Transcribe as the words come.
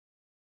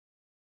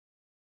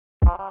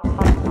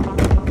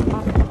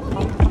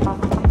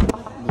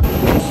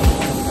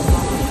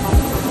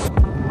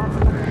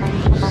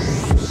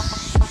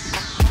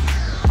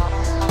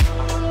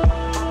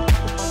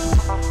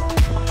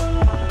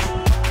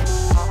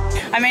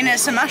I mean,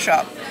 it's a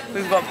mashup.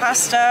 We've got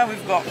pasta,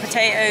 we've got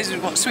potatoes,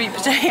 we've got sweet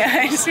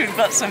potatoes, we've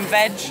got some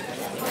veg,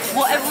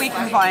 whatever we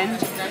can find.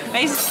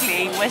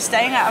 Basically, we're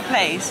staying at a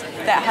place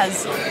that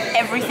has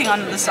everything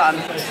under the sun.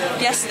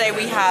 Yesterday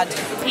we had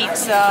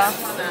pizza,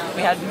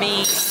 we had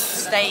meat,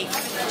 steak,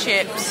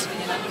 chips,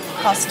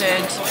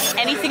 custard,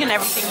 anything and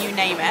everything, you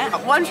name it.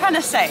 What I'm trying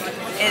to say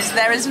is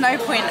there is no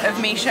point of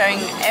me showing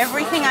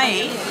everything I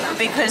eat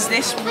because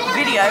this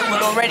video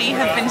will already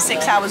have been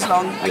 6 hours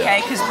long,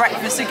 okay? Because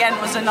breakfast again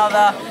was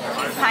another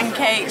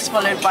pancakes,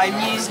 followed by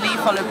muesli,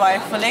 followed by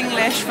full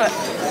English, but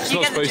it's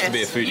not supposed to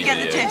be a foodie You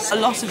get the gist. A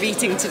lot of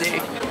eating to do.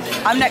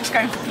 I'm next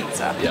going for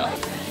pizza. Yeah.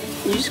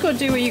 You just gotta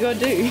do what you gotta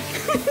do.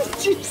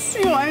 Do you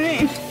see what I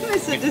mean?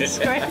 It's a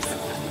disgrace.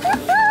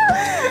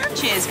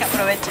 Cheers, que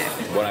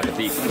aproveche. Bon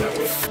appetit.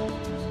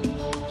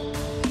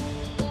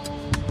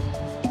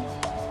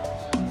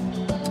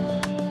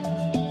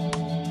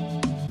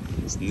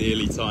 It's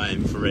nearly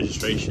time for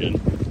registration.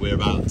 We're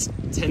about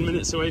 10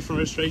 minutes away from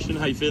registration.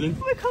 How are you feeling?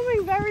 We're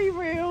becoming very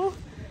real.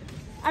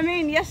 I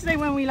mean, yesterday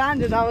when we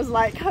landed, I was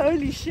like,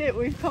 holy shit,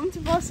 we've come to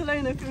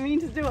Barcelona for me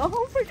to do a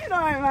whole freaking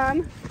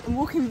Ironman. I'm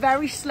walking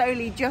very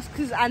slowly just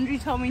because Andrew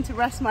told me to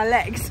rest my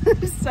legs.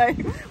 So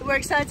we're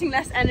exerting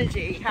less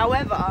energy.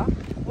 However,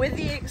 with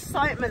the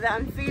excitement that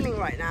I'm feeling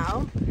right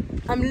now,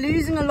 I'm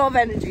losing a lot of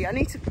energy. I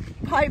need to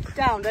pipe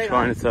down, don't I?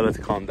 Trying to tell her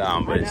to calm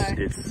down, but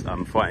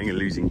I'm fighting a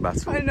losing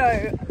battle. I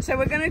know. So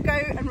we're going to go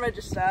and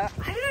register.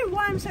 I don't know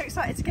why I'm so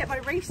excited to get my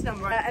race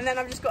number. And then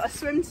I've just got a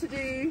swim to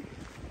do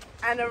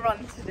and a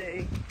run to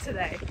do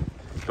today.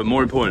 But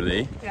more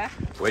importantly, yeah,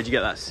 where'd you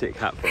get that sick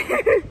hat from?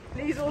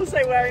 He's also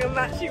wearing a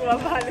matching one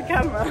behind the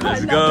camera.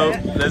 Let's go,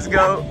 let's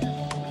go.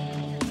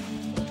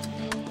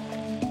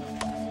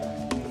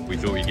 We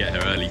thought we'd get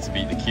here early to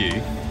beat the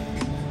queue.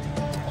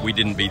 We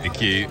didn't beat the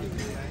queue.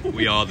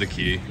 We are the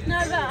queue. No,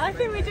 but I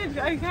think we did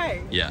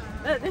okay. Yeah.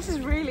 This is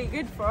really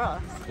good for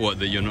us. What,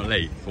 that you're not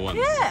late for once?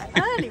 Yeah,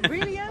 early,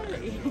 really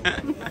early.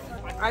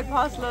 I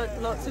passed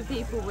lots of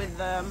people with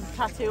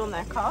tattoo on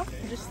their car.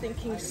 I'm just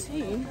thinking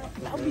soon,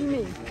 that'll be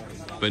me.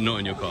 But not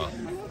in your car.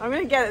 I'm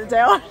going to get it the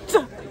day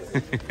after.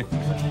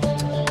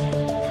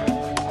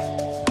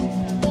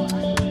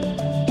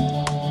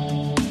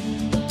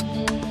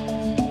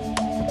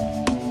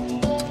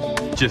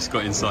 Just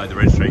got inside the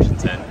registration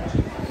tent.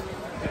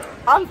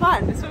 I'm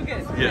fine, it's all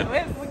good. Yeah.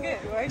 We're good,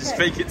 we're okay. Just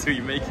fake it till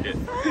you make it.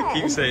 Fine.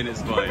 Keep saying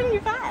it's fine. You're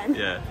fine.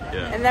 Yeah,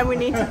 yeah. And then we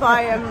need to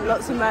buy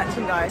lots of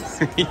merchandise.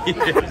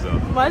 Yeah.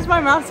 Why is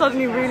my mouth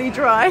suddenly really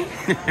dry?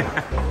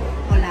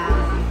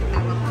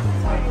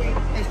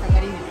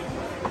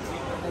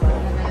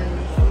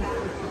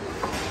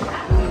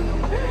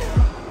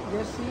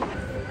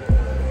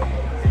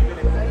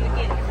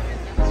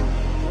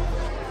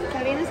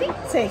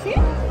 Sí.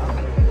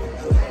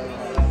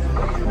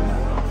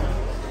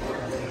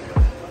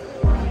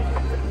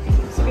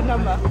 It's a good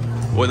number.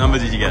 What number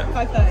did you get?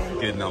 530.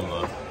 Good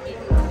number.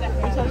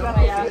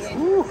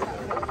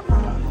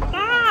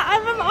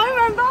 I'm an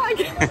Ironman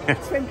bag.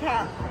 Swim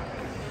cap,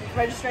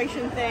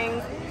 registration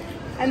thing,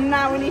 and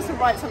now we need to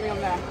write something on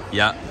there.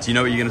 Yeah. Do you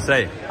know what you're gonna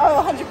say?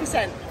 Oh,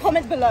 100%.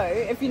 Comment below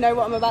if you know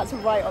what I'm about to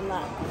write on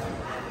that.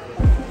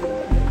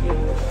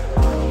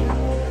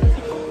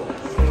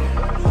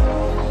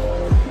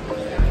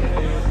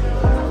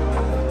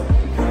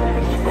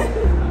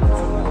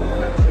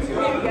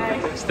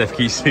 Steph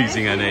keeps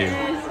losing her name.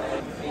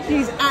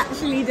 She's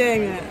actually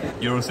doing it.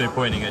 You're also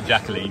pointing at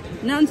Jacqueline.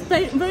 No, I'm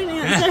pointing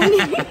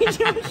at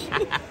Josh.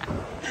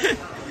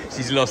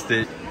 She's lost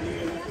it.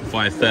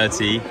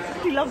 5:30.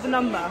 You love the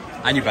number.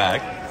 And your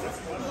bag.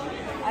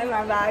 And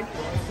my bag.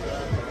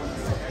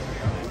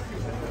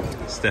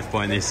 Steph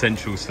buying the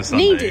essentials for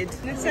Sunday. Needed.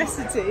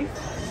 Necessity.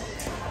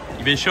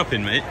 You been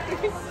shopping, mate?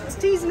 This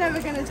tea's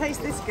never going to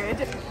taste this good.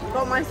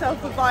 Got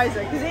myself a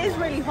visor because it is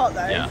really hot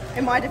though. Yeah.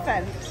 In my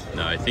defence.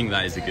 No, I think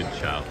that is a good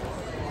shout.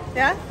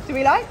 Yeah? Do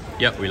we like?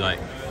 Yep, we like.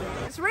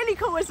 It's really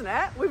cool, isn't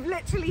it? We've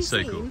literally So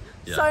seen cool.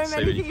 Yeah, so so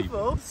many many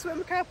people.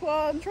 Swim cap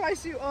on,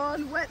 tri-suit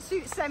on,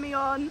 wetsuit semi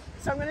on.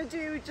 So I'm going to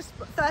do just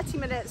 30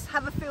 minutes,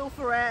 have a feel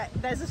for it.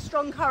 There's a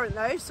strong current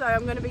though, so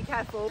I'm going to be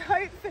careful.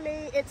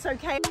 Hopefully it's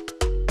okay.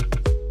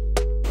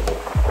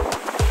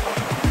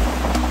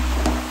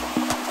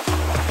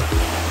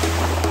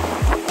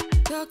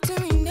 Talk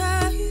to me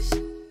nice,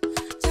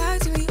 talk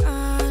to me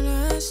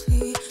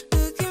honestly.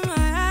 Look in my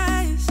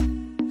eyes,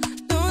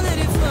 don't let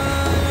it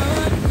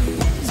fall on me.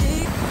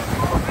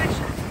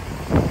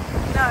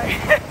 No,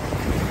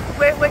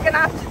 we're going to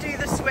have to do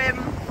the swim.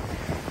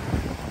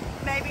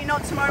 Maybe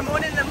not tomorrow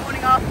morning, the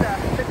morning after.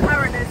 The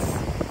current is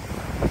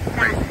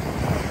nah.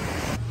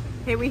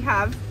 Here we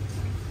have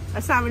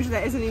a sandwich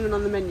that isn't even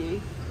on the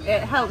menu.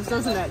 It helps,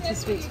 doesn't it, to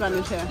speak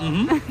Spanish here?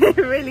 Mm-hmm. It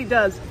really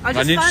does. I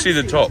need to see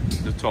the top.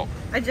 The top.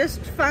 I just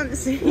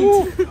fancied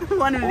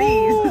one of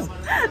these,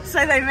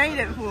 so they made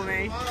it for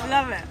me.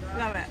 Love it,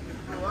 love it.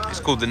 It's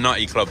called the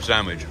Nutty Club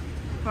sandwich.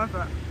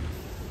 Perfect.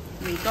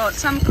 We got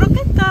some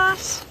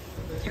croquetas.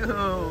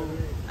 Oh,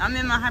 I'm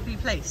in my happy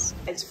place.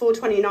 It's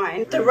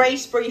 4:29. The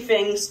race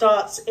briefing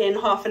starts in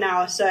half an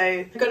hour, so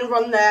I'm gonna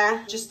run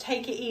there. Just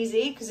take it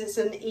easy because it's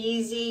an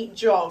easy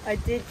jog. I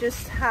did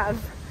just have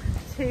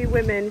 2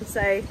 women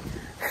say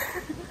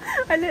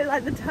I look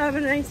like the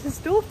Terminator's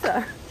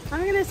daughter.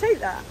 I'm gonna take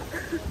that.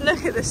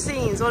 Look at the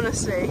scenes,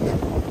 honestly.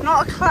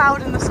 Not a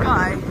cloud in the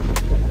sky.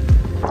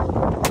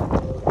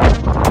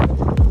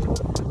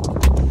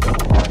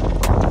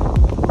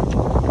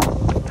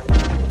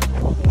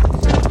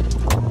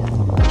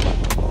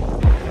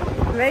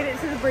 Made it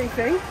to the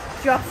briefing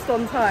just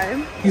on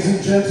time. Ladies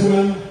and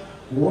gentlemen,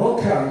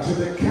 welcome to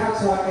the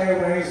Qatar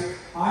Airways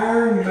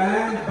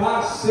Ironman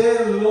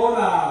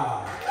Barcelona.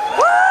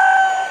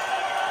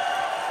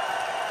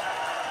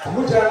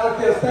 Muchas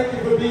gracias, thank you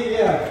for being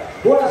here.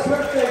 Buena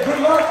suerte, good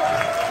luck.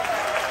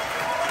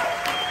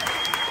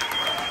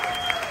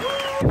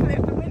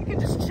 If the wind could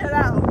just chill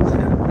out,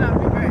 that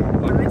would be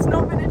great. It's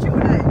not been a chill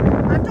day.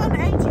 I've done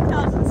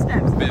 80,000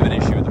 steps. Bit of an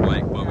issue with the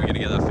bike, but we're going to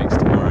get that fixed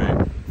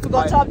tomorrow.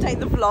 Forgot to update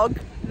the vlog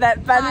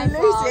that Ben and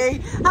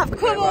Lucy have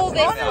come all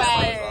this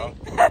way.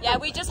 Yeah,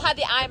 we just had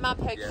the Ironman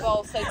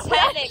Pokeball, so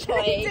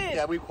technically...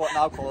 Yeah, we've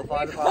now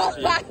qualified.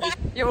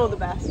 You're all the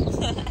best.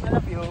 I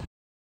love you all.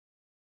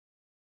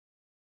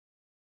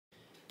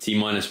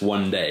 T-minus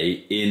 1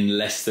 day, in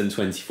less than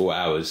 24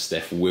 hours,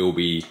 Steph will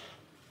be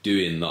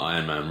doing the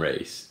Ironman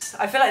race.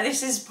 I feel like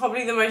this is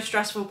probably the most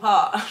stressful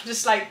part.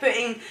 Just like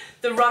putting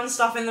the run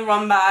stuff in the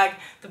run bag,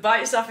 the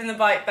bike stuff in the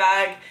bike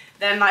bag,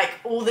 then like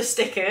all the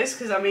stickers,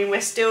 because I mean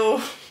we're still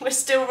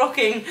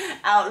rocking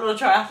Outlaw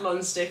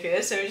Triathlon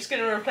stickers, so we're just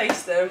going to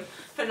replace them,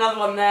 put another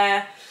one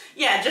there.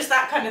 Yeah, just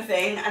that kind of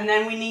thing, and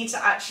then we need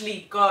to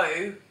actually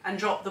go and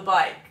drop the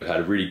bike. We've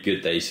had a really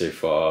good day so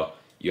far.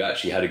 You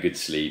actually had a good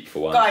sleep for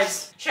once.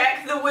 Guys,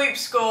 check the Whoop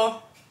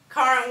score.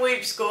 Current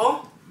Whoop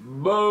score.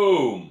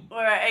 Boom!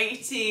 We're at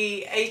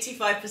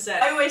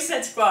 85%. I always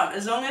said to Grant,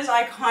 as long as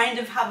I kind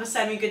of have a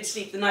semi-good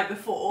sleep the night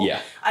before,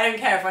 yeah, I don't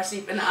care if I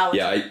sleep an hour.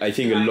 Yeah, I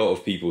think a lot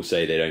of people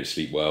say they don't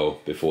sleep well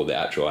before the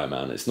actual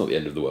Ironman. It's not the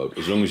end of the world.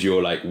 As long as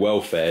you're like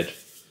well-fed,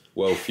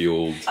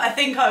 well-fueled. I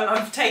think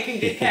I've taken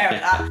good care of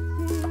that.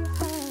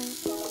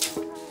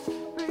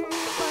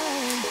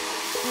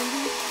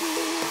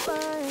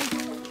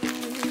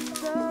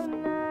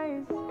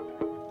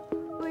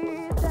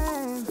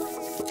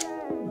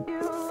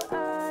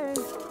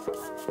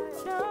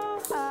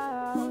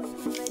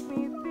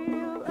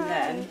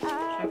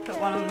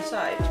 One on the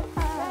side.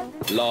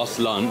 Last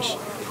lunch,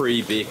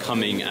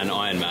 pre-becoming an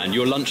Ironman.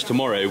 Your lunch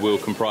tomorrow will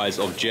comprise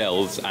of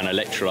gels and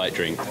electrolyte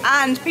drink.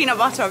 And peanut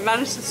butter. I've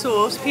managed to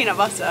source peanut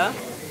butter.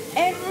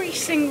 Every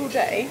single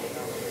day,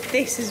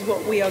 this is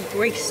what we are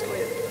graced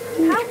with.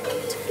 How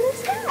beautiful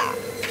is that?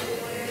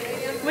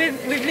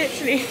 We've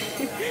literally,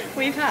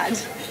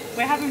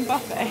 we're having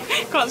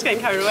buffet. Grant's getting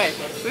carried away.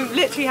 We've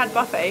literally had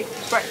buffet,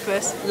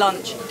 breakfast,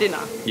 lunch,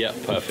 dinner. Yeah,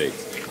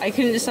 perfect. I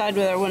couldn't decide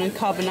whether I wanted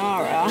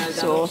carbonara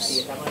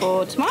sauce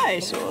or tomato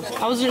sauce.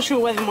 I wasn't sure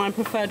whether my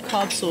preferred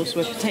carb sauce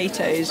were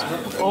potatoes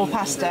or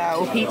pasta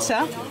or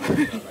pizza.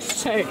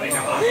 So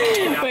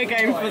we're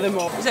going for them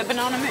all. Is it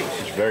banana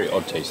mousse? It's very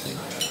odd tasting.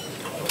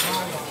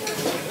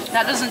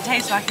 That doesn't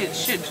taste like it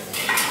should. I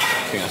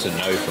think that's a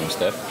no from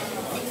Steph.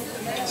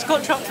 It's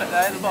got chocolate though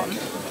at the bottom.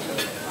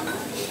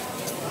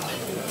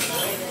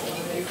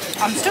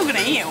 I'm still going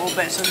to eat it all,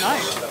 but it's a no.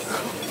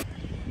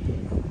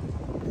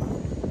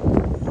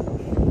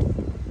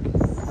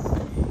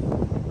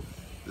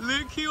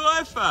 Look who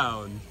I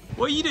found.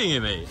 What are you doing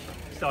here, mate?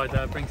 Decided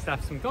to bring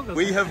Steph some goggles.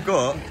 We have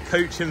got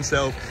coach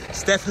himself.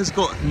 Steph has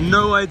got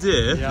no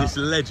idea this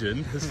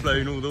legend has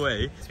flown all the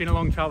way. It's been a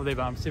long travel day,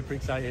 but I'm super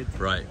excited.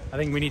 Right. I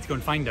think we need to go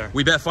and find her.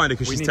 We better find her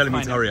because she's telling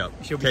me to hurry up.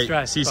 She'll be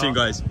stressed. See you soon,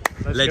 guys.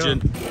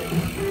 Legend. Go.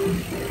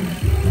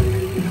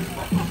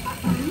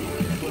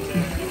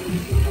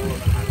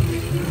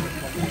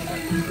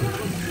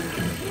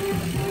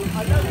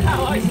 I don't know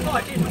how I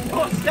started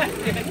before Steph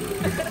did.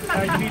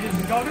 You needed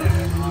some goggles?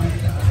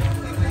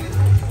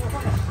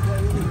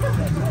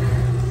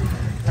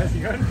 How's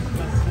it going?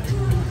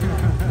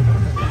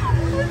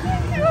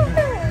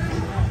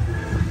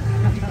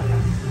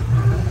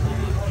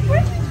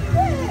 Where did you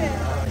get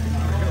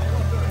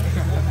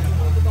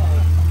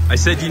it? I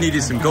said you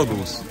needed some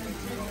goggles.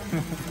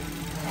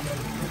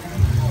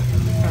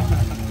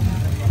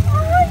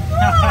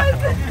 Oh my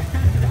god!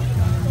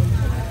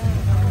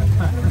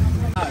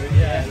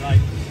 Yeah,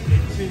 like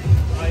it's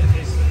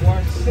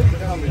worse.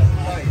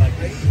 Like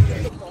this. I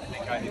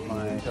think I need my.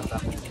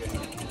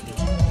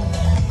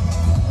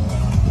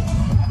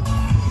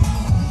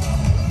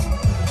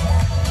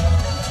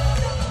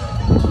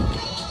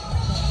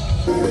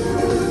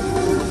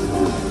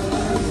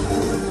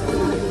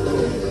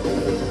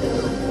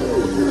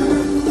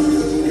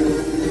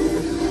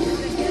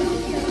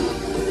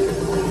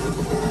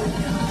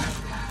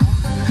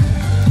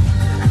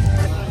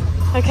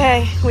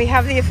 Okay, we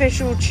have the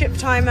official chip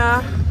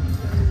timer.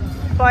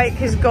 Bike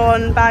has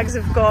gone, bags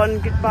have gone,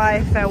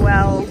 goodbye,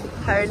 farewell,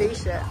 holy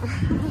shit.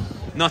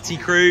 Nutty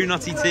crew,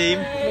 nutty team.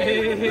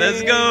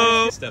 Let's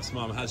go! Steph's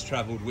mum has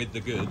travelled with the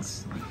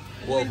goods.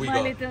 What have we my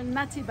got? little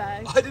nutty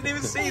bag. I didn't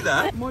even see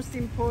that. Most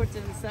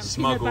important, some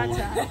Smuggled.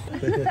 peanut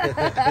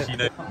butter. You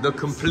know, the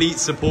complete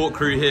support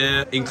crew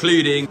here,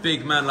 including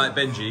big man like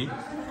Benji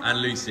and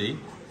Lucy.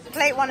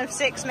 Plate 1 of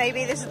 6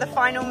 maybe. This is the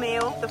final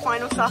meal, the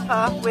final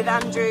supper with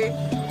Andrew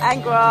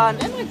and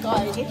Grant. Oh my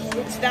god,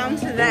 it's down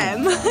to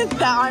them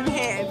that I'm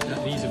here.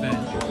 These are veg.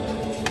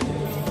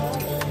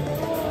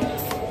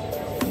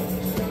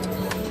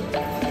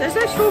 There's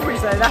no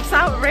strawberries though, that's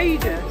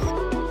outrageous.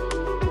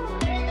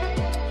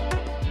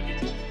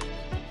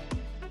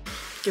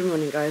 Good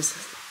morning guys.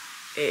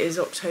 It is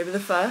October the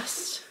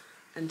 1st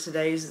and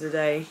today's the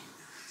day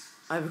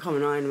I become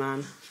an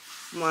Ironman.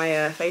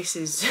 My face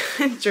is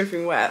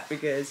dripping wet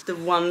because the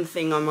one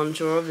thing I'm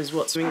unsure of is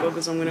what swimming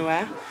goggles I'm going to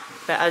wear.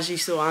 But as you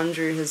saw,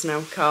 Andrew has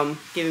now come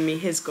giving me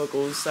his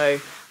goggles, so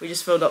we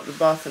just filled up the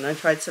bath and I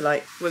tried to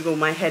like wiggle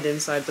my head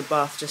inside the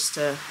bath just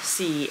to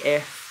see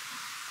if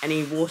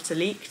any water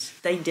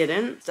leaked. They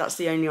didn't. That's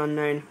the only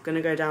unknown. I'm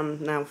gonna go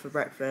down now for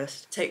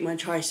breakfast. Take my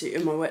tri-suit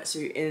and my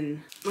wetsuit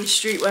in my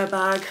streetwear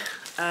bag.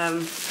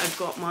 I've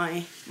got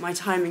my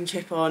timing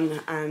chip on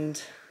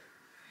and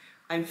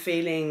I'm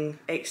feeling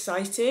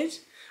excited.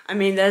 I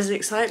mean, there's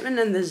excitement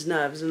and there's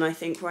nerves, and I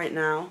think right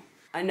now,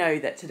 I know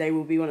that today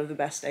will be one of the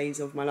best days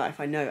of my life.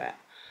 I know it.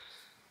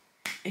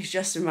 It's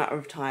just a matter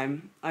of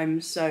time. I'm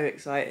so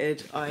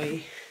excited.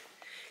 I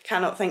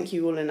cannot thank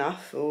you all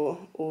enough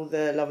for all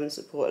the love and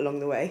support along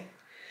the way.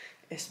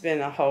 It's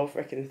been a whole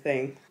freaking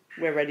thing.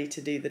 We're ready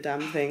to do the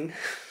damn thing.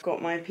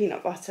 Got my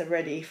peanut butter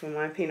ready for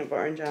my peanut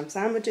butter and jam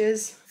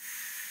sandwiches.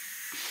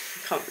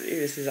 I can't believe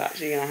this is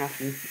actually gonna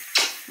happen.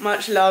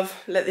 Much love.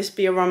 Let this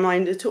be a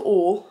reminder to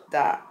all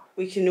that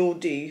we can all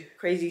do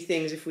crazy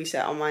things if we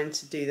set our mind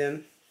to do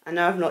them. I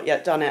know I've not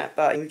yet done it,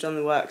 but we've done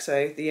the work,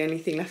 so the only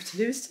thing left to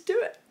do is to do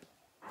it.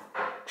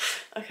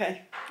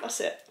 Okay,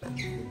 that's it.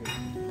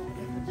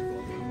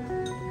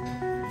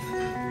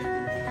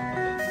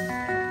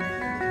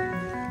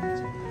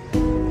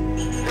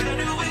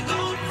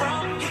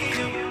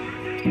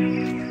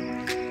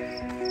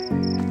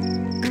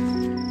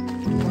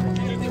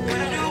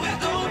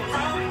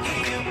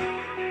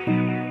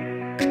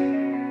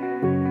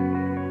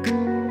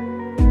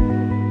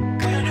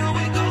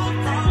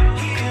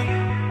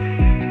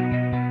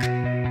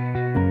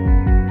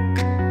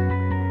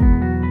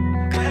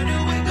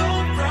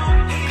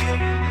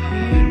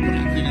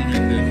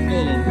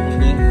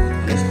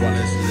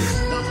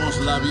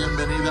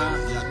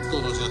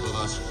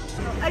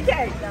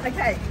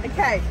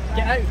 Okay.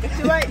 Get out.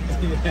 So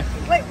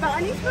wait, but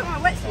I need to put my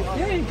wetsuit on.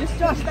 Yeah, just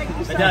Josh, thank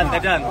you so much. They're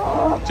done.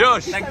 Oh.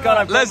 Josh, thank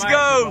God let's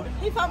go.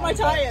 He pumped my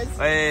tyres.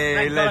 Hey,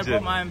 thank legend. God I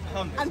brought my own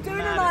pump. I'm doing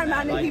an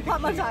Ironman and he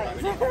pumped my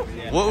tyres.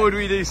 What would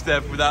we do,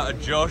 Steph, without a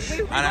Josh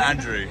and an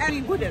Andrew? And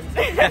he wouldn't.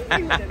 Right,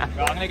 I'm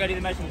going to go do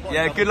the measurement.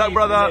 Yeah, good luck,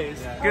 brother.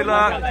 Good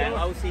luck.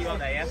 I will see you out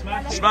there,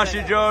 yeah? Smash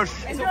it, Josh.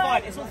 It's all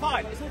fine, it's all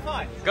fine, it's all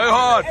fine. Go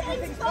hard.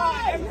 Everything's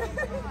fine.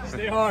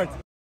 Stay hard.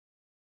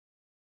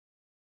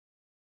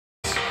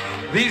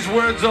 These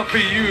words are for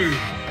you,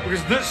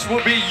 because this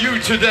will be you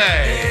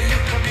today. Yeah, you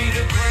can be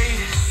the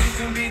greatest, you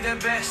can be the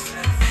best,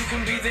 you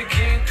can be the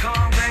King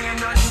Kong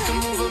banging out, you can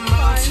move a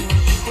mountain,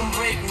 you can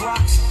break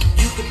rocks,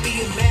 you can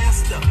be a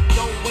master,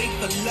 don't wait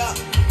for luck,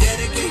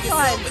 dedicate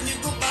yourself and you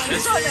go find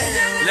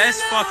it. Let's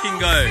fucking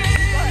go.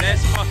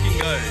 Let's fucking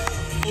go.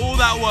 All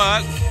that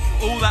work,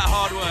 all that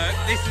hard work,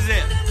 this is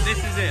it. This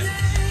is it.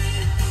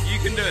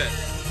 You can do it.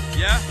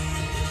 Yeah?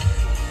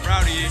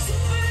 Proud of you.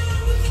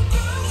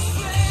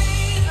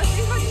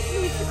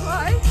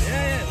 Cry?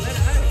 Yeah, let it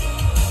out.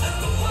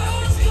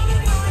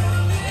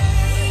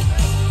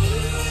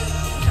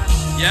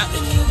 Yeah.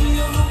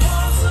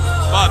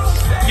 Bubs,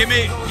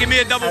 give me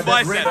a double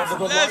bicep.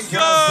 Let's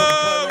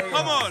go.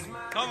 Come on.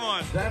 Come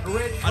on. That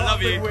red I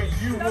love you. Where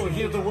you will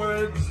hear the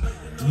words,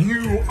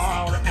 "You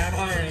are an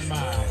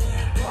Ironman."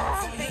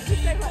 Thank you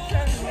so much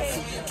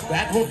for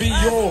That will be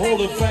your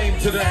Hall of Fame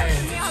today.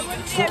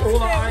 For all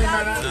the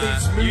Ironman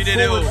athletes, you move did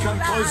it forward, all. come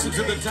closer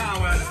to the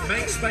tower,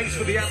 make space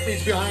for the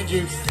athletes behind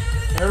you.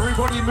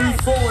 Everybody move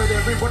forward,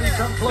 everybody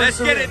come closer. Let's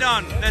get it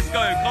done. Let's go.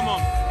 Come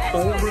on.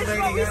 All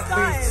remaining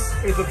athletes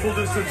in the full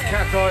distance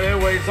Qatar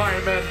Airways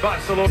Ironman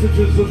Barcelona.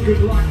 Messages of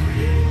good luck.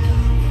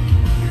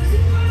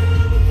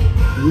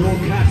 Your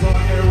Qatar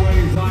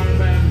Airways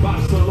Ironman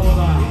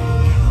Barcelona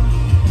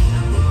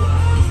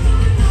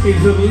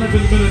is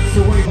 11 minutes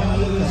away.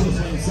 Esos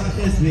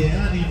mensajes de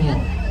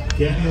ánimo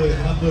que han ido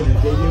dejando en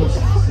aquellos que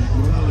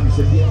firmaron la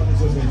iniciativa,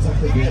 esos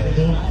mensajes de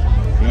ánimo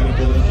que ahora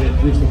podrán ver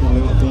justo por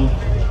debajo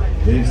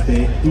de este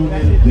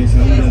túnel de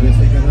salida de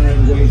este Qatar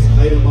Airways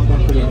Ironman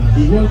Barcelona.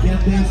 Igual que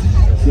antes,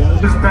 si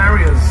ahora... These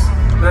barriers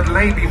that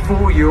lay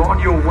before you on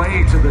your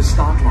way to the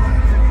start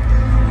line.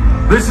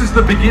 This is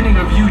the beginning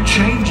of you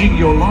changing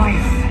your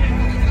life.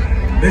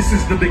 This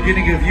is the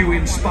beginning of you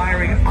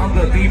inspiring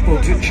other people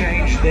to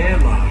change their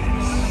lives.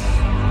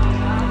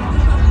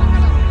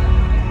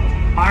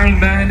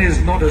 Ironman is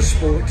not a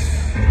sport.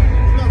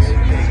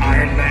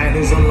 Ironman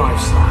is a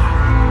lifestyle.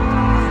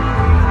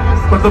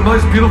 But the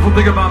most beautiful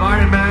thing about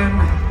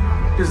Ironman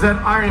is that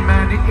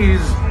Ironman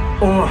is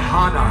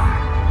Ohana.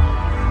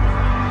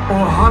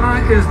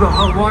 Ohana is the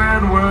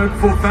Hawaiian word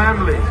for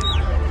family.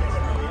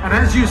 And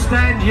as you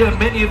stand here,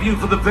 many of you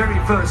for the very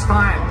first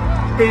time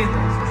in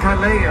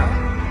Kalea,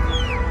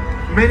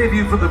 many of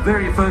you for the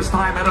very first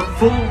time at a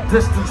full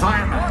distance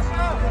Ironman,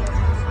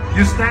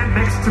 you stand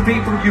next to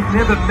people you've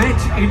never met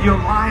in your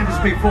lives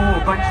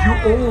before, but you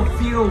all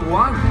feel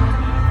one.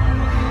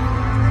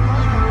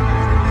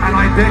 And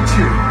I bet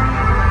you,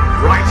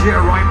 right here,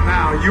 right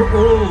now, you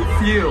all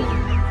feel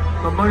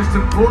the most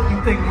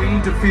important thing we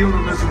need to feel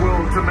in this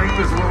world to make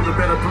this world a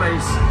better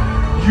place.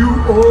 You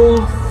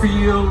all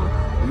feel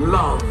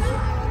love,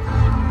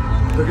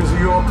 because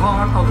you're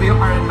part of the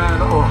Ironman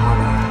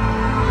Ohana.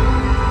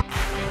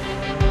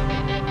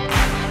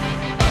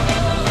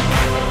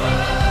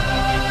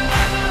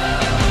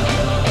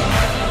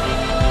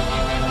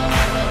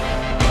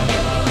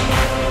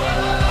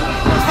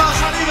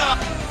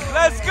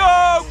 Let's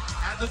go!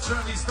 And the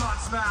journey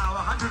starts now.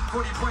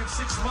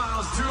 140.6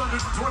 miles,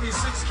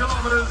 226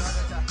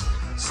 kilometers.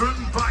 Swim,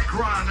 bike,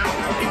 run.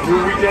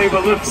 We gave a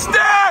little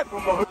Step!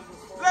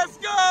 Let's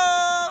go!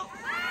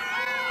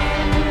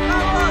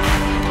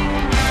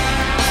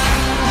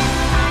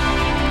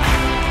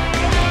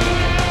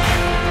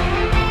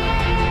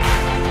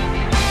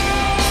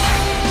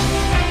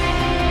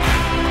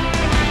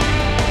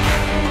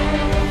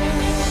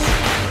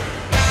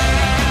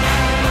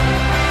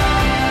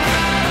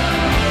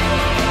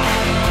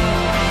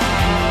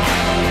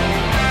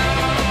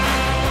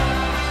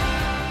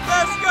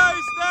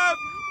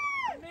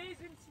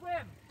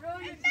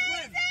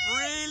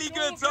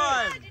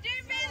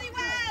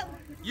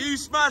 You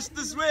smashed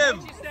the swim.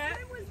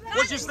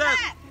 What's your step?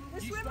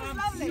 The swim was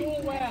lovely.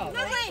 So well.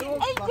 Lovely.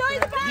 Enjoy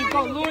the ride. You've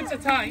got loads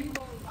of time.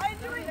 I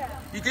enjoyed it.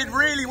 You did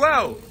really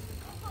well.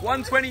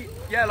 120,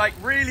 yeah, like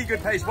really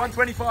good pace.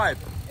 125.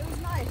 It was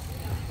nice.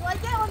 Do I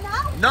get on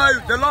now? No,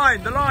 the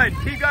line.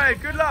 Keep going.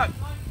 Good luck.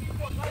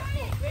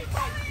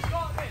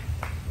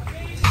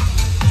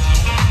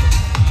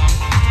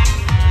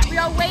 We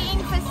are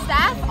waiting for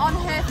Steph on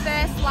her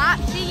first lap.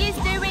 She is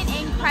doing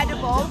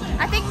incredible.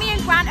 I think me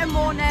and Grant are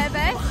more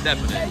nervous.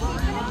 Definitely. So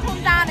she's going to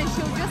come down and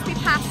she'll just be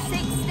past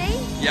 60.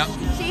 Yep.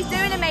 She's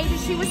doing amazing.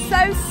 She was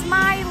so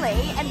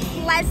smiley and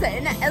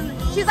pleasant. And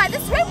she's like, the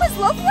swim was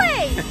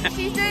lovely.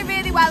 She's doing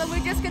really well and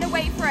we're just going to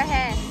wait for her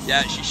here.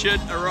 Yeah, she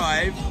should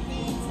arrive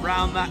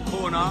round that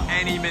corner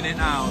any minute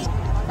now.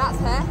 That's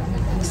her.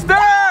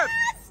 Step!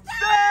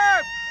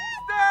 Step!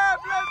 Step!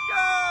 Let's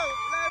go!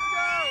 Let's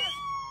go!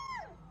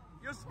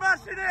 You're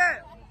smashing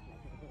it!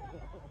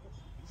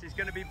 She's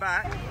going to be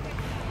back.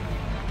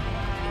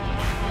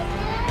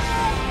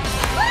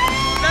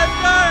 Let's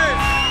go!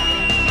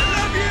 I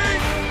love you!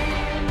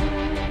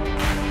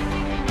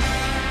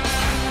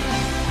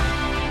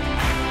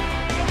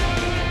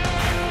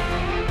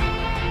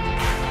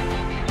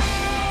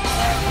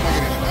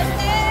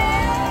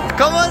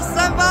 Come on,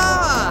 Samba!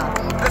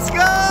 Let's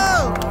go!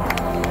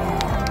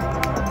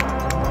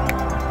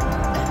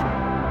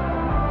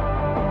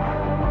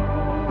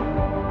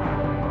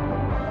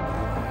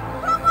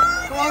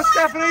 Come on,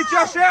 Stephanie,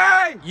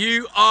 Joshie!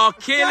 You are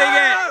killing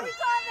it!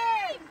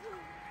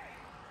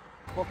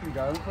 Fucking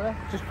going for it.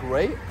 Just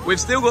great. We've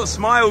still got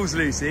smiles,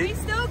 Lucy. We've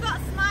still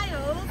got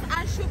smiles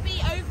and should be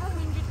over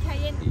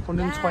 100k in.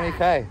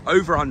 120k.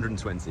 Over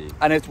 120.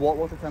 And it's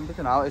what's the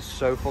temperature now? It's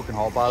so fucking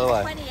hot, by the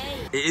way.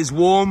 28. It is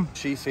warm.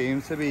 She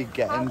seems to be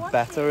getting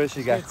better as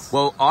she gets.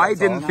 Well, I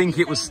didn't think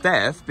it was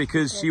Steph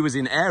because she was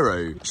in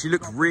aero. She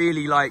looked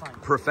really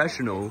like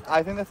professional.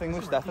 I think the thing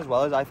with Steph as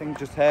well is I think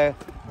just her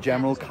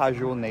general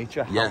casual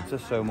nature helps her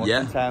so much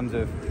in terms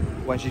of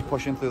when she's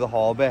pushing through the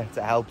hard bit.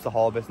 It helps the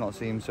hard bits not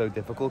seem so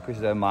difficult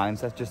because her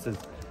mindset just is.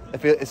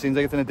 It seems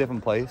like it's in a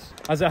different place.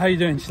 I was like, how you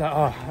doing? She's like,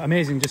 oh,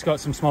 amazing. Just got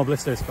some small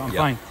blisters, but I'm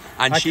fine.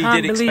 And she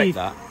did expect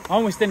that. I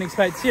almost didn't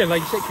expect to see her,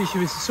 like because she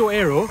was so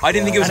aero. I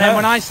didn't think it was and then her.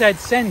 when I said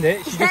send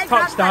it, she just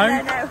touched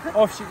down.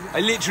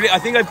 I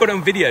think I've got it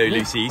on video,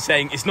 Lucy,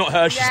 saying it's not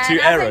her, she's too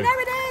aero. No,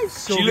 it is.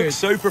 So she looks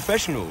so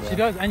professional. She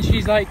does, and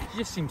she's like, she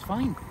just seems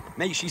fine.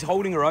 Mate, she's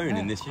holding her own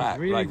in this pack.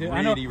 Really like, good.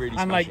 really And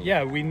special. like,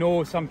 yeah, we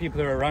know some people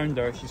are around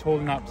her. She's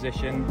holding that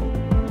position.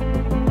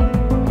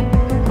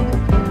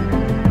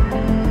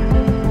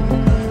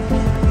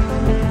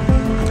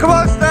 Come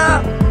on,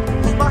 Steph!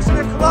 Smashing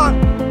it, come on!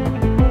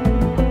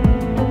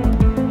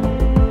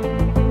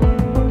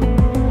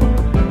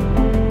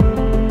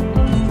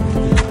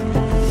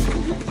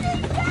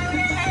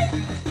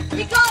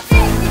 You got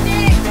this, you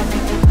did.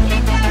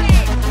 Keep going.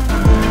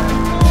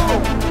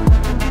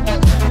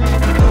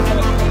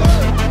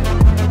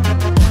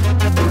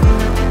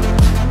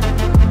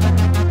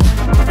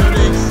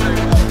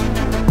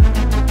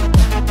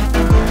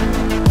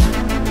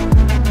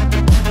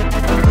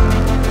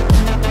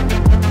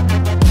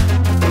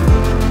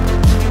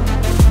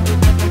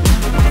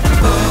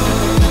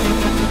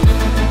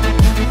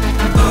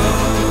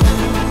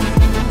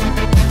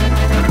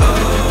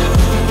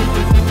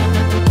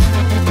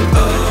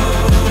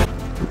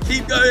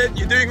 Keep going,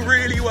 you're doing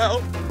really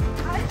well.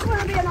 I just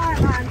want to be an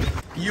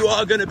Ironman. You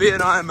are going to be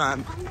an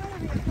Ironman.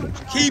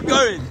 Keep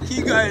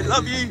going,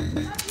 love you.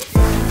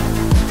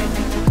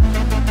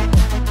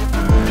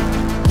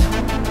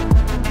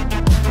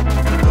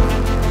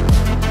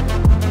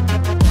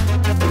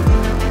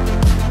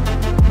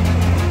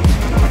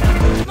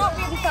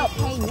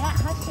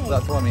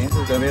 what I mean.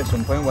 There's going to be at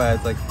some point where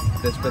it's like,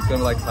 this bit's going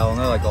to be like telling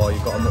her like, oh,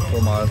 you've got a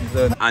full marathon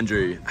soon.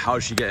 Andrew,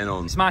 how's she getting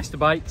on? Smashed the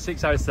bike,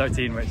 6 hours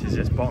 13, which is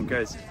just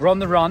bonkers. We're on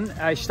the run.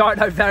 She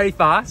started out very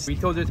fast. We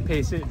told her to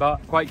pace it,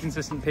 but quite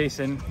consistent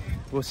pacing.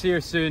 We'll see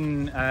her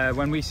soon.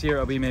 When we see her,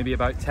 it'll be maybe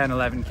about 10,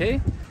 11K.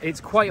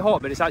 It's quite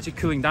hot, but it's actually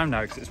cooling down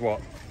now because it's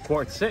what,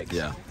 5:45?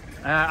 Yeah.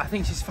 I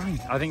think she's fine.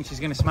 I think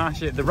she's going to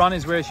smash it. The run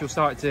is where she'll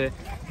start to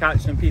catch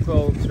some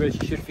people. It's where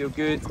she should feel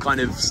good. Kind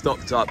of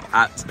stocked up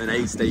at an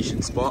aid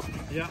station spot,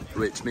 yeah,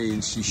 which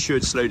means she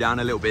should slow down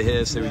a little bit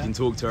here so we can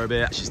talk to her a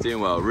bit. She's doing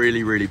well.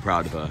 Really, really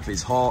proud of her.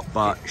 It's hot,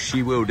 but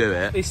she will do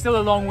it. It's still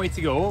a long way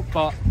to go,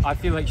 but I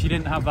feel like she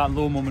didn't have that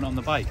low moment on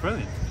the bike.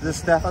 Brilliant. The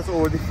Steph that's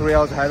already 3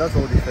 hours ahead, that's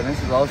already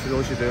finished as well. So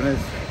all she's doing is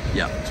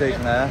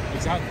chasing air,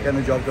 exactly, getting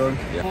the job done.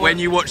 Yeah. When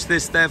you watch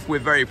this, Steph, we're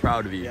very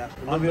proud of you. Yeah,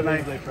 love you,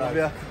 mate. Love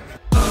you.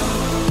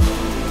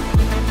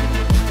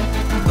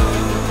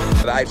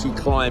 I've actually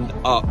climbed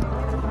up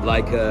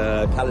like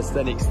a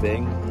calisthenics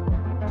thing.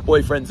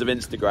 Boyfriends of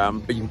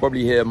Instagram, but you can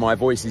probably hear my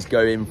voice is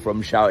going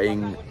from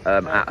shouting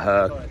at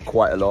her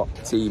quite a lot.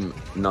 Team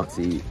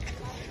Nutty,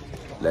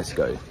 let's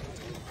go.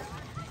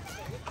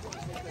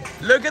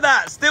 Look at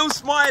that, still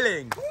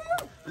smiling.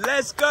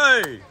 Let's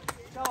go.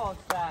 Go on,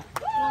 Steph.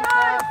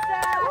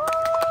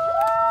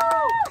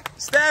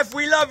 Steph,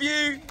 we love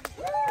you.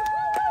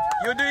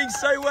 You're doing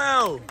so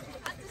well.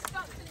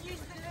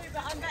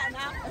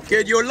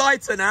 Good, you're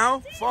lighter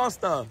now,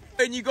 faster.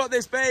 And you got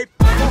this, babe.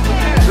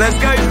 Let's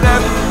go,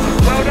 Steph.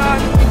 Well done.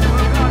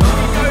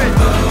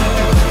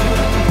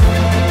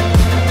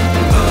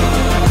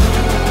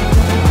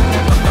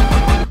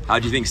 How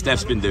do you think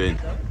Steph's been doing?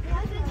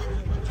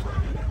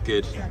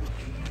 Good.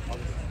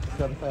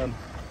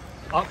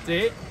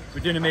 Update,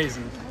 we're doing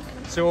amazing.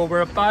 So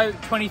we're about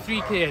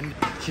 23K in.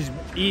 She's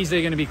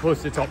easily going to be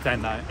close to the top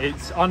 10 now.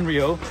 It's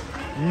unreal.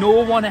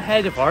 No one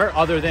ahead of her,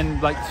 other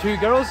than like 2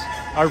 girls,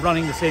 are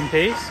running the same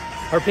pace.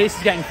 Her pace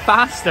is getting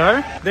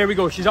faster. There we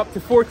go, she's up to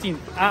 14th,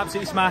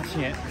 absolutely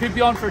smashing it. Could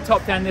be on for a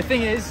top 10. The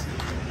thing is,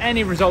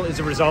 any result is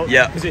a result,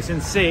 because it's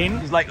insane.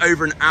 It's like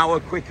over an hour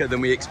quicker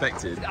than we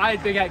expected. I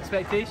had big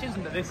expectations,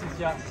 but this is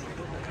just,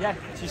 yeah,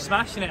 she's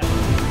smashing it.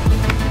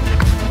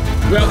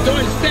 Well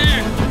done,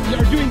 Steph.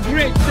 You're doing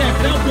great,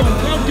 Steph. Well done,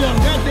 well done,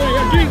 well done.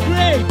 You're doing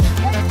great.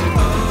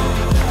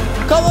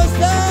 Come on,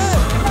 Steph.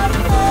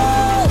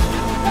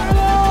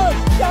 Vamos,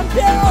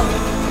 campeón.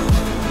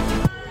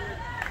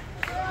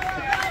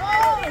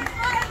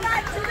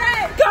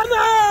 Come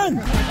on.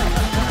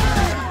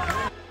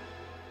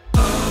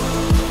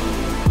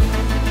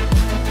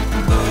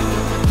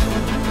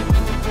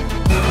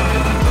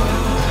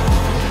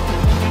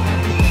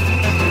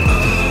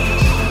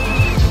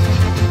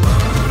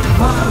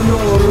 Mario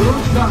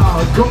Rucca,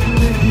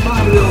 complimenti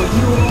Mario,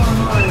 you are an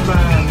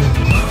Ironman.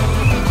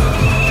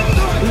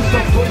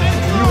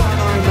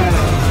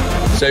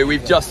 So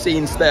we've just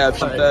seen Steph,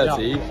 she's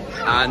 30,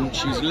 and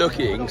she's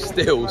looking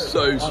still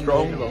so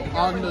strong.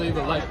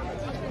 Unbelievable, like,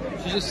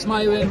 she's just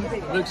smiling,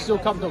 looks so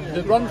comfortable.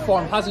 The run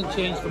form hasn't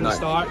changed from the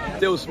start.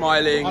 Still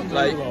smiling,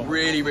 like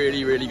really,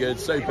 really, really good.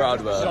 So proud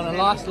of her. She's on her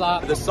last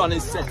lap. The sun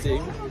is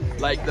setting,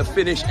 like the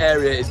finish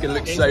area is going to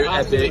look so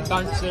epic.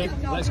 Bouncing.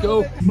 Let's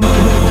go.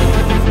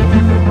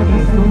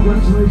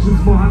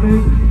 Congratulations,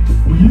 Mohammed.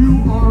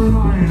 You are an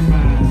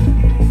Ironman.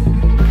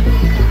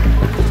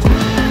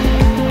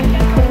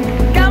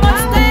 Come on,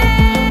 Steve!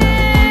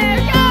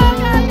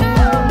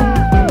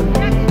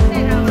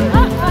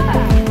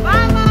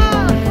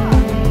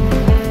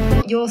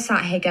 Go, You're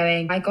sat here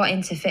going, I got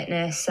into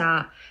fitness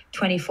at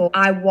 24.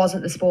 I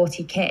wasn't the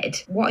sporty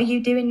kid. What are you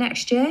doing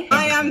next year?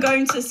 I am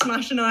going to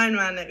smash an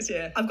Ironman next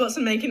year. I've got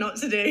some making up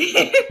to do.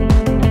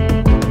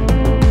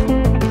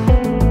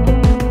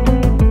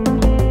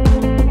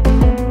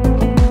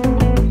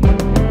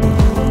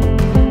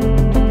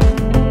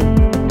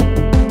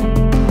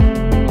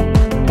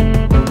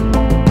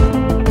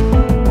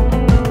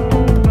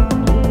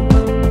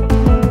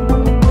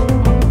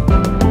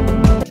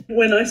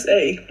 When I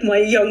say my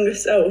younger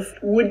self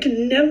would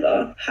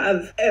never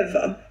have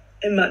ever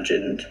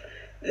imagined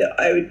that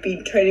I would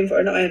be training for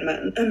an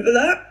Ironman. And for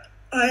that,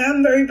 I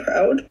am very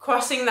proud.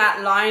 Crossing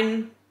that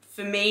line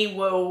for me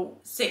will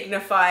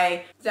signify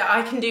that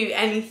I can do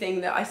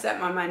anything that I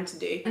set my mind to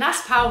do. And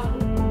that's powerful.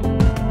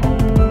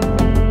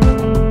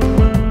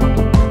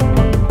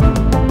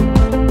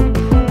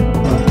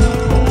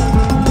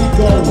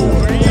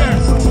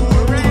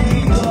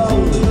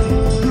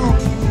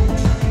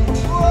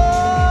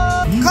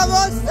 Come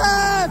on,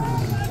 Steph!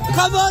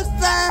 Come on,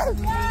 Steph!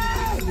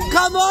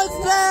 Come on,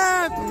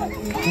 Steph!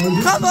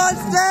 Come on,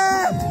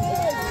 Steph!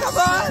 Come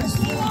on!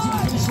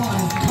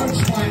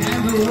 Coached by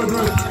Andrew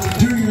Woodruff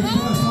doing the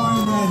first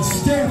Ironman.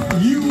 Steph,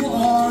 you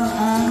are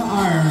an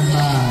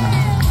Ironman.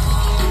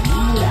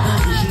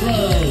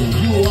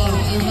 You are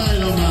an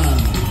Ironman.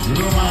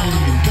 Remind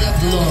me,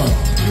 Pedro,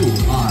 you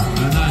are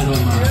an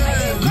Ironman.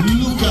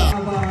 Luca,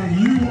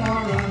 you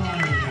are an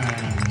Ironman.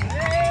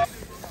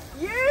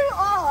 You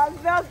are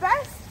the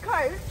best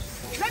coach.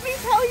 Let me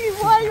tell you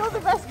why you're the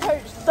best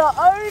coach. The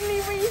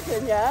only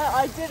reason,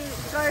 I didn't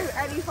go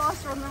any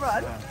faster on the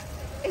run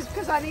is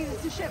because I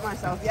needed to shit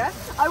myself, yeah?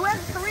 I went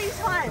 3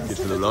 times Good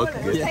to for the the vlog.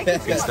 toilet. Good. It's taken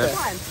too Good much stuff.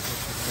 time.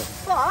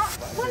 But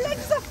my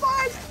legs are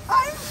fine.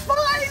 I'm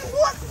fine.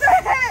 What the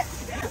heck?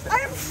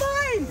 I'm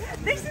fine.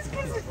 This is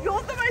because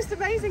you're the most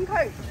amazing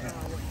coach.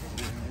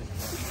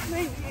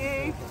 Thank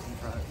you.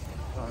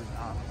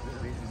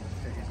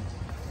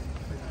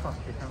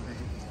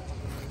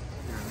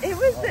 It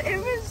was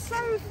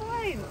so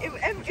fine.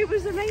 It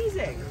was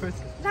amazing.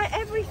 Like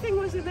everything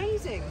was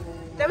amazing.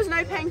 There was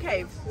no pain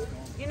cave.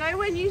 You know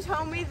when you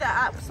told me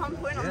that at some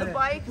point on the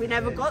bike we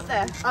never got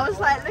there. I was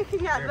like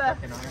looking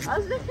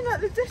at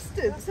the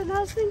distance and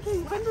I was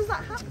thinking, when does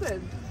that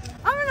happen?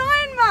 I'm an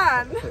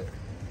Ironman.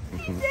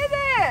 You did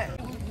it.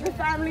 The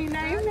family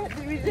name.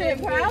 Did we do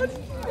it proud?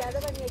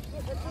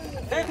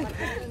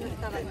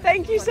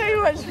 Thank you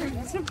so much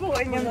for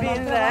supporting and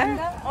being there.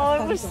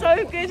 Oh, it was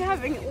so good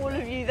having all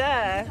of you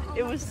there.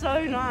 It was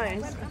so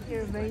nice.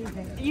 You're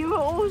amazing. You were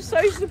all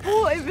so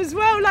supportive as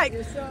well. Like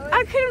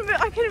I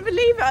couldn't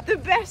believe it. The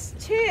best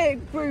cheer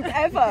group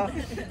ever.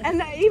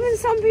 And even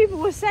some people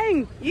were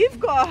saying, "You've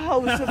got a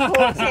whole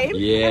support team."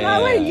 Yeah. And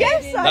I went,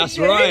 "Yes, I That's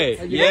do." right.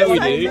 Yes, Yeah, we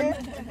I do.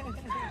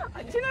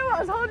 Do you know what? I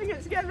was holding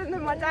it together and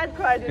then my dad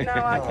cried and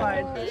now I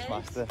cried.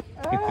 Smashed it.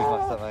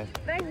 Oh, mate.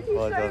 thank you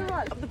so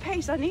much. The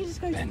pace, I need to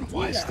go to the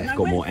Why has toilet. Steph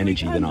got more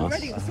energy than us?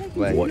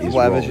 What is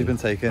Whatever wrong? she's been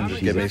taking, just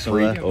She's give me a some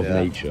freak there. of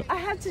nature. I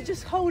had to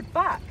just hold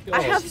back.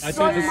 I have I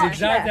so think it's much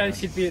exactly how it left.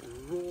 should be.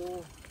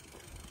 Raw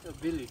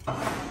ability.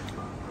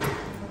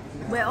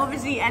 We're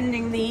obviously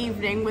ending the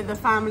evening with a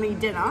family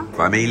dinner.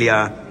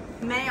 Familia.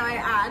 May I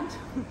add,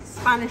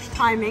 Spanish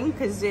timing,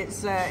 because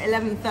it's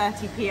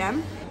 11:30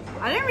 p.m.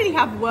 I don't really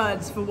have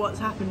words for what's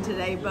happened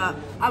today, but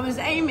I was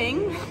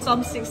aiming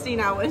some 16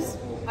 hours.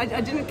 I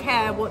didn't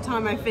care what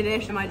time I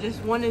finished, and I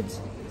just wanted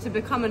to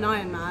become an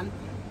Ironman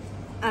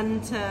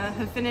and to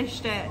have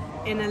finished it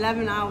in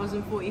 11 hours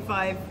and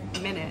 45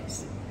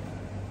 minutes.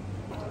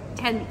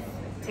 10th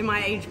in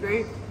my age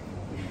group,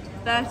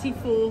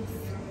 34th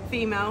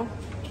female,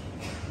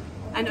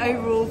 and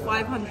overall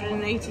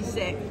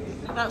 586.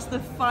 That's the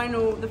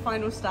final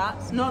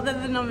stats. Not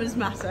that the numbers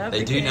matter.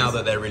 They do now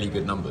that they're really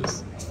good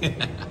numbers.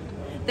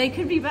 They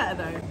could be better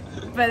though.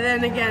 But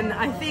then again,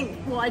 I think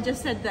what I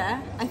just said there,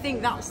 I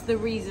think that's the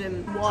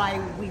reason why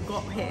we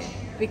got here.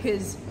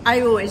 Because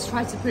I always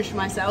try to push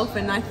myself,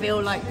 and I feel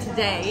like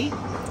today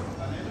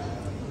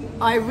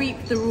I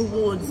reaped the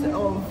rewards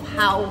of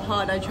how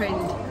hard I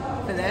trained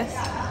for this.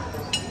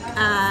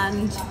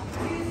 And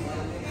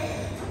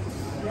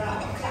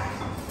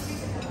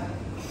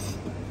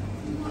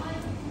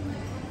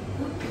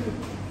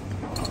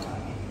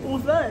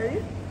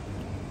although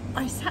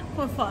I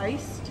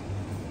sacrificed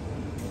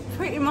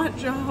pretty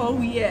much a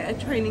whole year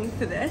training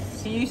for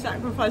this, you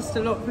sacrificed a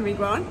lot for me,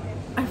 Grant.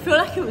 I feel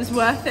like it was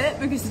worth it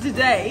because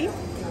today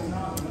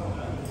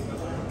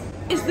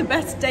is the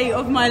best day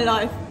of my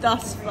life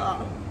thus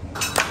far.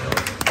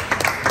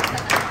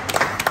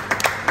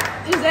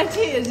 Is there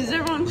tears? Is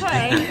everyone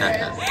crying?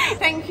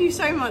 Thank you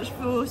so much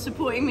for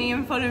supporting me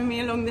and following me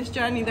along this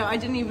journey that I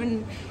didn't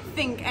even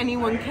think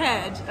anyone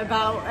cared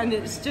about, and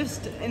it's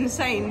just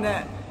insane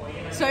that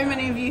so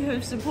many of you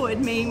have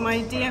supported me.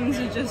 My DMs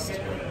are just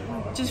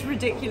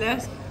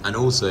ridiculous. And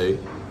also,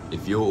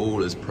 if you're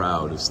all as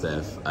proud of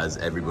Steph as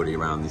everybody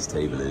around this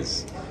table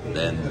is,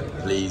 then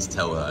please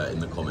tell her in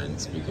the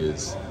comments,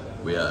 because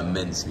we are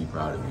immensely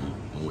proud of you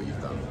and what you've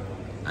done.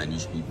 And you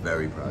should be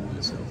very proud of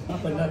yourself.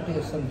 But that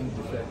is something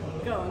to say.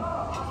 Go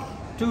on.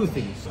 2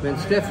 things. When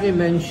Stephanie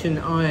mentioned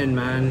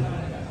Ironman,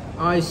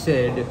 I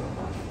said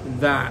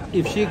that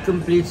if she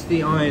completes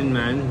the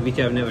Ironman, which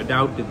I've never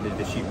doubted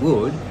that she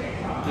would,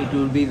 it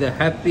will be the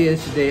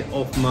happiest day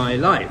of my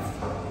life.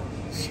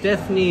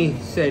 Stephanie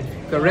said,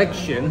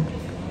 correction,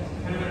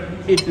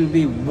 it will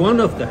be one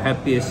of the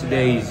happiest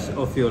days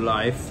of your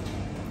life.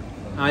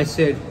 I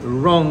said,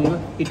 wrong,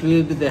 it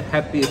will be the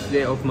happiest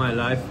day of my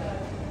life.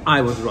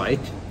 I was right.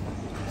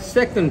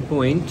 Second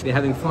point, we're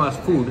having fast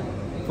food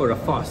for a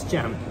fast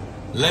champ.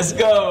 Let's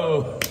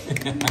go! We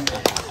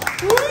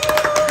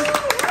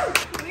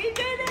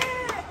did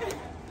it!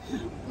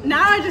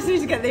 Now I just need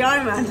to get the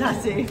Ironman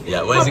tattoo.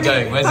 Yeah, where's it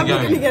going? Where's it I'm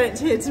going? going to get it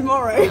here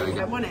tomorrow.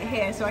 I want it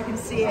here so I can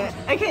see it.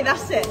 Okay,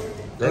 that's it.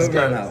 Let's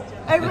go now.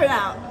 Over and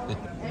out.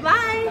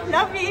 Bye.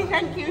 Love you.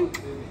 Thank you.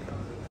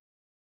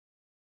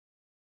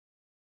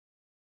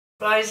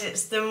 Guys,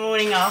 it's the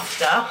morning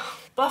after.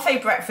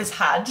 Buffet breakfast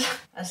had.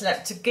 I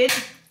slept a good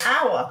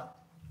hour.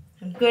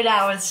 A good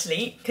hour's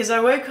sleep. Because I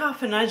woke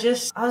up and I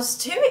was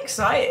too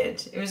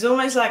excited. It was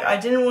almost like I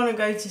didn't want to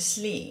go to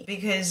sleep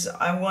because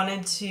I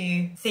wanted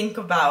to think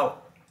about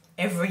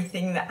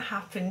everything that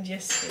happened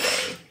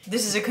yesterday.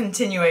 This is a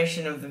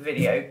continuation of the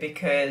video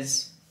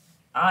because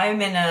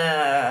I'm in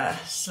a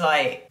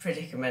slight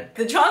predicament.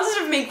 The chances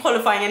of me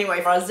qualifying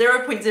anyway are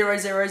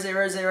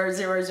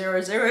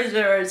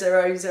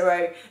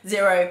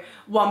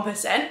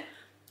 0.00000000001%,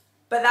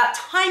 but that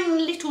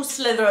tiny little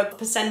slither of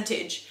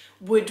percentage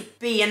would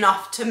be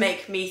enough to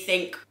make me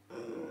think,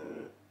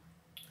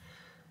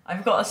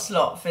 I've got a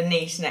slot for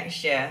Nice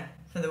next year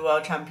for the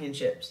World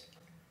Championships.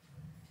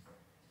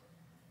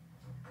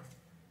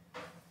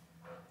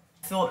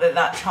 thought that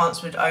that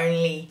chance would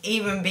only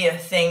even be a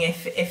thing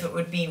if it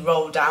would be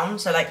rolled down.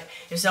 So like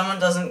if someone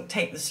doesn't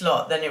take the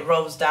slot, then it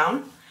rolls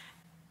down.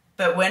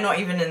 But we're not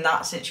even in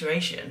that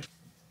situation.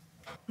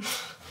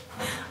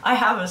 I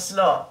have a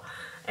slot.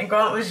 And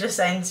Grant was just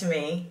saying to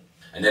me,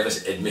 I never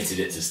admitted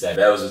it to Steph.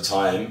 There was a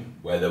time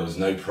where there was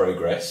no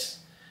progress,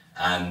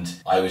 and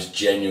I was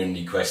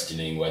genuinely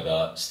questioning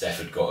whether Steph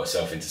had got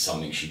herself into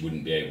something she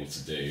wouldn't be able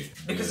to do.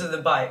 Because of the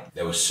bike.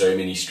 There were so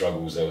many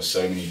struggles, there were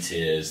so many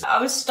tears. I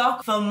was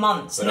stuck for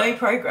months, no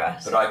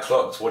progress. But I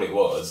clocked what it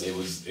was.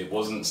 It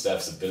wasn't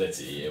Steph's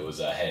ability, it was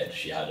her head.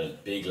 She had a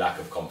big lack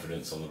of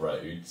confidence on the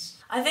roads.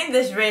 I think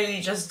this really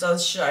just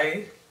does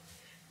show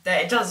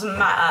that it doesn't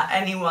matter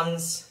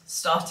anyone's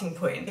starting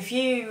point. If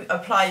you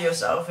apply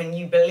yourself and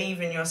you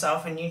believe in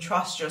yourself and you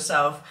trust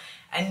yourself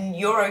and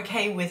you're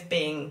okay with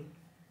being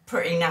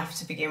pretty naff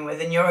to begin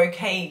with and you're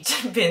okay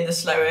to being the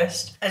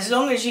slowest, as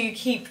long as you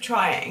keep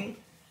trying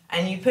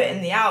and you put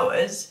in the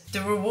hours,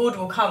 the reward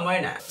will come,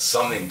 won't it?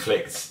 Something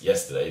clicked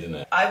yesterday, didn't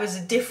it? I was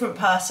a different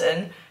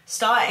person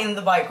starting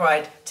the bike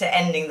ride to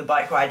ending the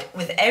bike ride.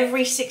 With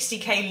every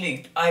 60k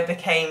loop, I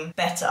became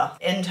better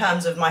in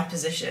terms of my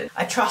position.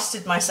 I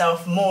trusted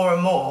myself more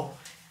and more.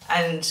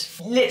 And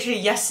literally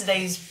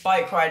yesterday's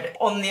bike ride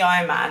on the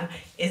Ironman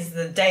is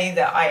the day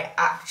that I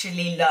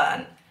actually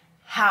learned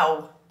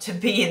how to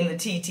be in the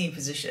TT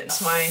position.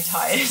 My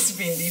tyres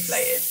being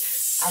deflated.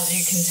 As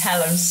you can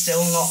tell, I'm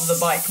still not the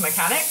bike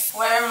mechanic.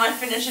 Wearing my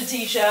finisher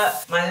t-shirt,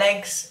 my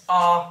legs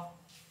are,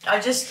 I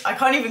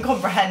can't even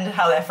comprehend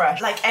how they're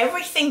fresh. Like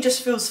everything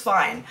just feels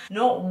fine.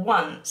 Not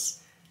once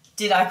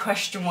did I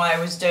question why I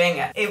was doing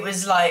it. It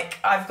was like,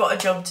 I've got a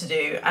job to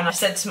do. And I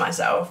said to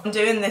myself, I'm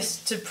doing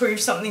this to prove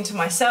something to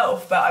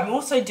myself, but I'm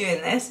also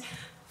doing this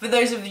for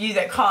those of you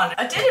that can't.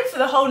 I did it for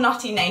the whole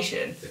Nutty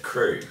Nation. The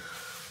crew.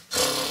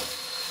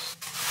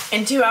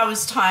 In 2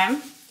 hours'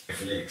 time.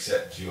 If you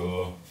accept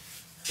your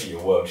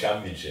World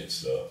Championship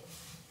slot.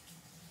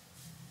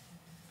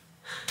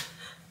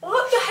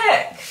 What the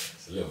heck?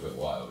 It's a little bit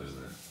wild,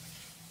 isn't it?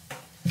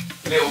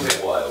 A little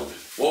bit wild.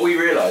 What we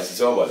realised as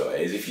well, by the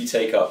way, is if you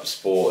take up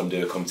sport and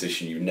do a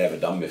competition you've never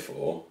done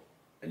before,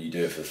 and you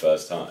do it for the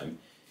first time,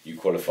 you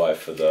qualify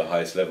for the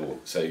highest level.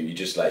 So you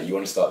just like, you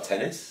want to start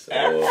tennis?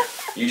 Or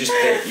you just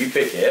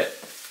pick it.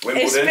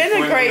 Wimbledon, it's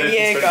been a great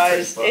year,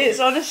 guys. It's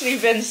honestly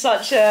been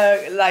such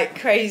a like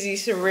crazy,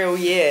 surreal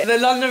year. The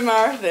London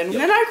Marathon.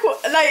 Then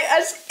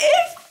as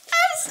if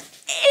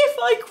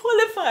I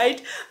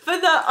qualified for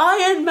the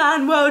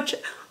Ironman World.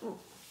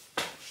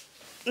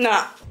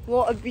 Nah.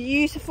 What a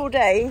beautiful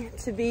day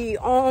to be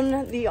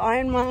on the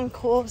Ironman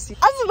course as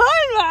an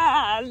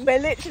Ironman. We're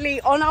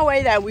literally on our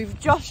way there. We've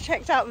just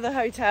checked out of the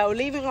hotel,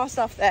 leaving our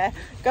stuff there,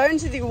 going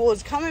to the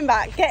awards, coming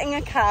back, getting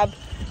a cab,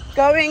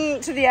 going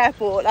to the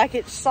airport. Like,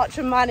 it's such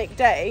a manic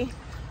day,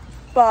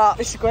 but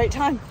it's a great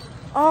time.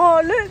 Oh,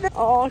 look.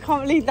 Oh, I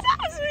can't believe that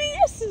was me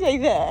yesterday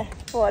there.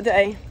 What a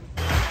day.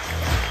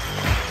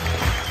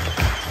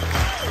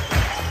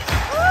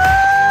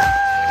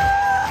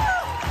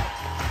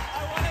 I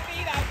want to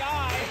be that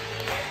guy.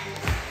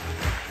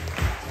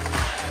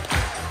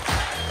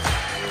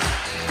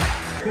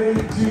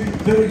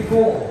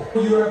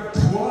 32-34. You have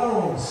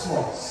 12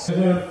 slots.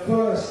 The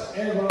first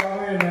ever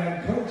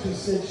Ironman, coaches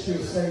said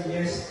she'll say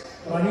yes,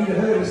 but I needed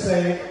her to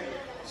say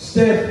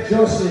Steph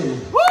Jossie.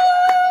 Woo!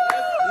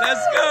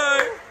 Let's go!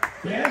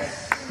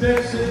 Yes,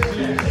 Steph says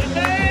yes.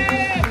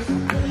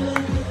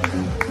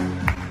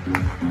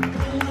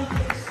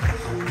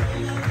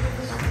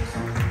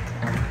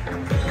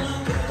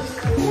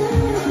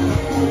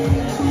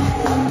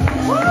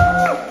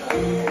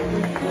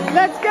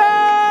 Let's go!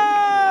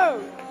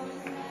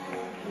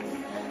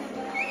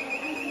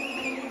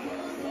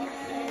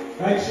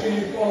 Make sure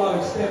you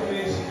follow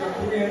Stephanie. She's got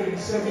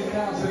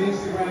 370,000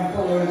 Instagram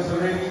followers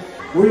already.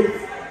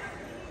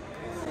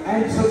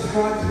 And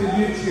subscribe to the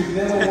YouTube.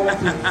 Never want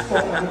to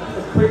stop a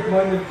quick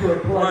moment for a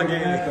plug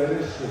in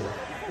advert, is she?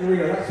 Here we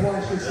go. That's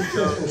why she's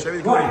successful. Show me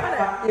the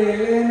right,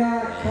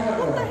 Elena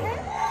Carter.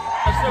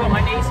 I've still got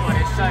my niece on.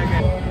 It's so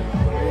good.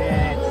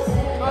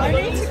 Yeah. I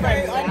need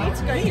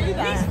to go do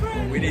that.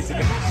 We need to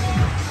go.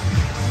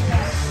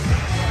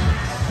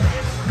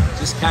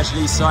 Just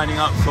casually signing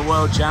up for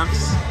World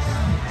Champs.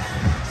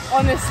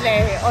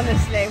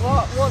 Honestly,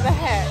 what the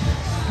heck?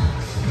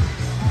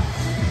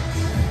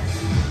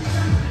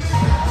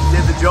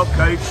 Did the job,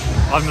 coach.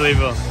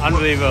 Unbelievable.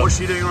 What's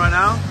she doing right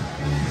now?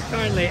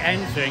 Currently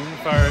entering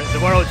for the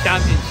World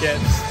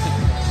Championships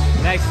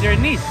next year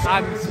in Nice.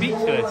 I'm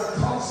speechless.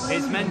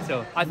 It's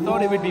mental. I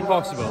thought it would be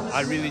possible.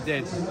 I really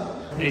did.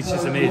 It's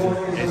just amazing.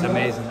 It's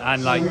amazing.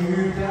 And like,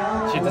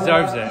 she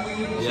deserves it.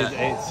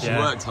 Yeah. She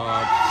worked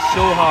hard.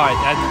 So hard.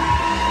 And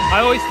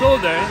I always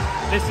told her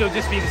this will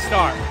just be the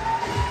start.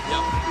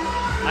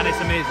 And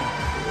it's amazing.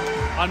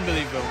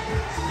 Unbelievable.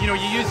 You know,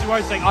 you use the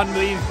words like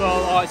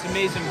unbelievable, oh it's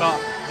amazing, but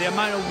the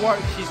amount of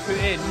work she's put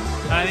in,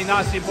 and I think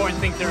that's the important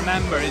thing to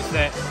remember, is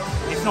that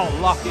it's not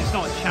luck, it's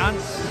not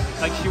chance.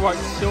 Like, she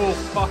worked so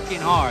fucking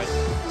hard,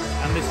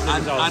 and this is the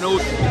result. And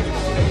also,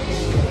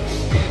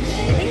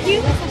 Thank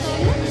you.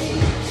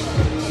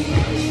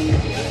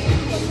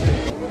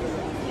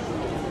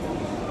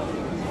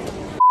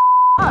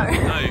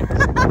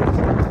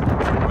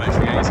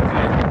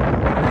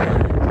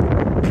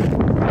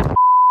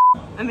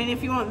 I mean,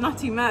 if you want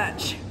Nutty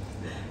merch,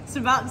 it's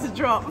about to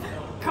drop.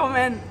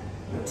 Comment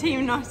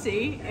Team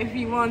Nutty if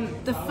you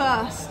want the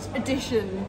first edition